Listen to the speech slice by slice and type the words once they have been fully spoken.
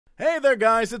Hey there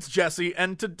guys, it's Jesse,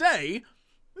 and today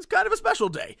is kind of a special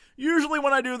day. Usually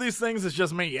when I do these things, it's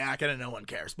just me yakking and no one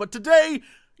cares. But today,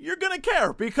 you're gonna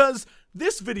care, because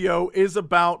this video is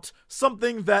about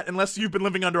something that, unless you've been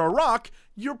living under a rock,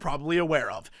 you're probably aware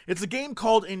of. It's a game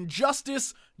called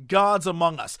Injustice: Gods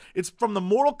Among Us. It's from the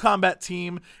Mortal Kombat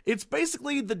team. It's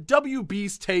basically the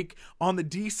WB's take on the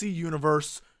DC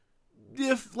universe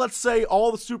if, let's say,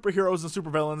 all the superheroes and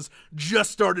supervillains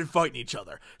just started fighting each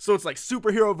other. So it's like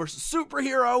superhero versus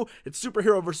superhero, it's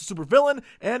superhero versus supervillain,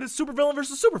 and it's supervillain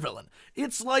versus supervillain.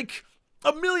 It's like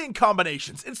a million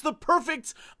combinations. It's the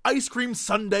perfect ice cream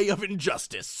sundae of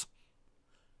injustice.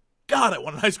 God, I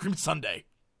want an ice cream sundae.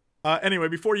 Anyway,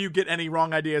 before you get any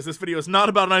wrong ideas, this video is not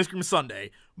about an ice cream sundae,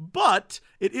 but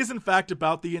it is in fact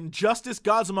about the Injustice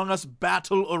Gods Among Us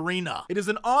Battle Arena. It is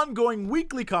an ongoing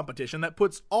weekly competition that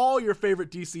puts all your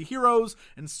favorite DC heroes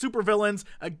and supervillains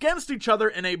against each other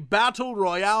in a battle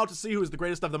royale to see who is the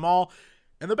greatest of them all.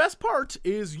 And the best part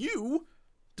is you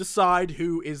decide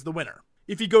who is the winner.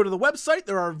 If you go to the website,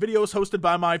 there are videos hosted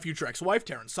by my future ex-wife,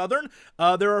 Taryn Southern.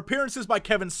 There are appearances by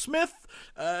Kevin Smith,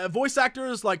 voice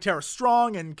actors like Tara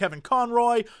Strong and Kevin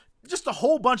Conroy. Just a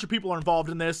whole bunch of people are involved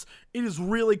in this. It is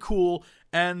really cool,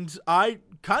 and I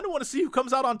kind of want to see who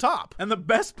comes out on top. And the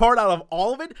best part out of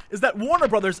all of it is that Warner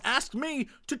Brothers asked me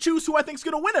to choose who I think's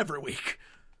going to win every week.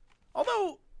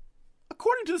 Although,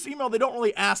 according to this email, they don't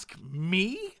really ask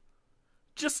me,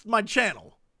 just my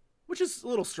channel, which is a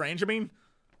little strange. I mean,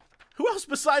 who else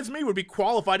besides me would be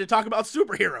qualified to talk about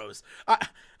superheroes? I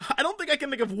don't think I can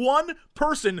think of one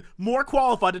person more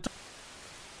qualified to talk.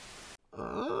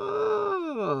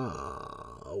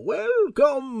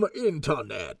 Welcome,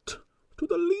 Internet, to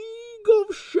the League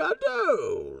of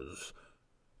Shadows.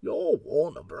 Your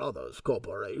Warner Brothers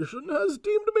Corporation has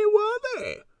deemed me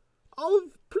worthy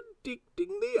of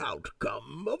predicting the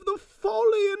outcome of the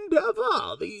folly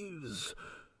endeavor these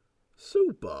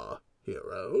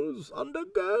superheroes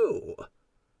undergo.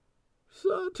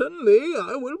 Certainly,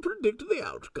 I will predict the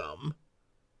outcome.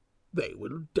 They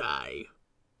will die.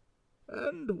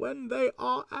 And when they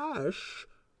are ash,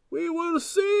 we will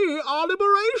see our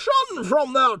liberation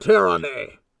from their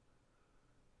tyranny.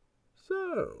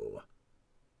 So,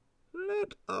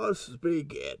 let us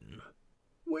begin.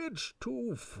 Which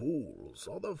two fools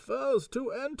are the first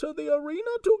to enter the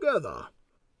arena together?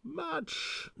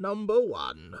 Match number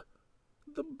 1.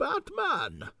 The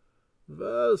Batman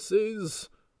versus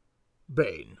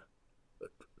Bane.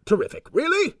 Terrific,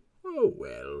 really? Oh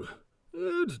well,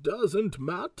 it doesn't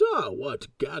matter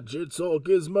what gadgets or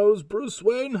gizmos Bruce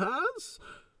Wayne has.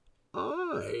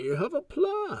 I have a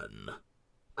plan,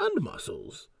 and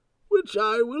muscles, which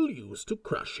I will use to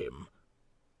crush him.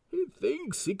 He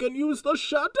thinks he can use the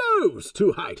shadows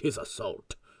to hide his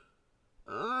assault.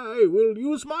 I will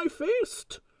use my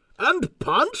fist and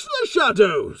punch the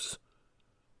shadows.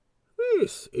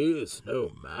 This is no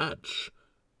match.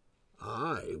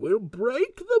 I will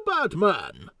break the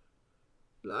Batman,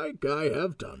 like I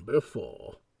have done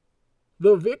before.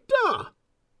 The victor,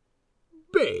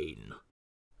 Bane.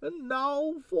 And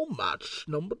now for match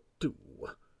number 2,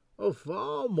 a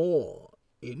far more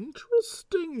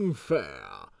interesting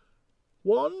affair.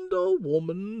 Wonder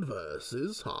Woman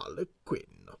versus Harley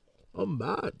Quinn. A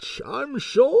match I'm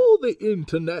sure the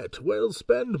Internet will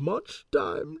spend much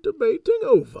time debating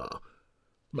over.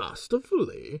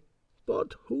 Masterfully,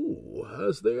 but who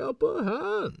has the upper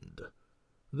hand?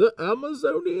 The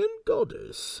Amazonian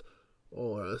goddess,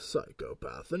 or a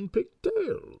psychopath in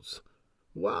pigtails?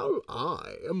 While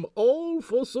I am all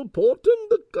for supporting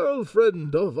the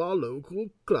girlfriend of our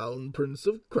local clown prince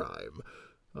of crime,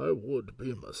 I would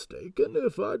be mistaken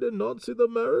if I did not see the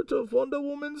merit of Wonder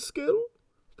Woman's skill.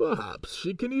 Perhaps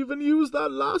she can even use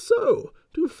that lasso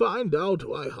to find out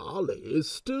why Harley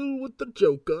is still with the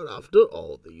Joker after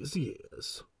all these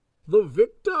years. The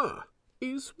victor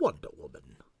is Wonder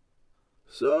Woman.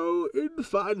 So, in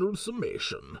final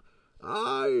summation,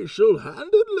 I shall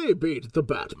handedly beat the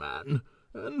Batman,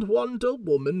 and Wonder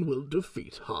Woman will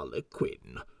defeat Harley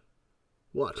Quinn.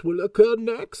 What will occur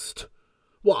next?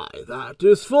 Why, that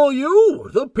is for you,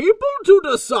 the people, to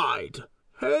decide.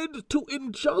 Head to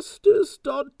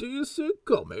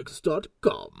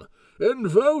injustice.dccomics.com and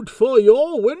vote for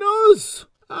your winners,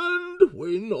 and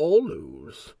win or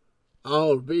lose.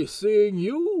 I'll be seeing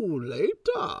you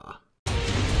later.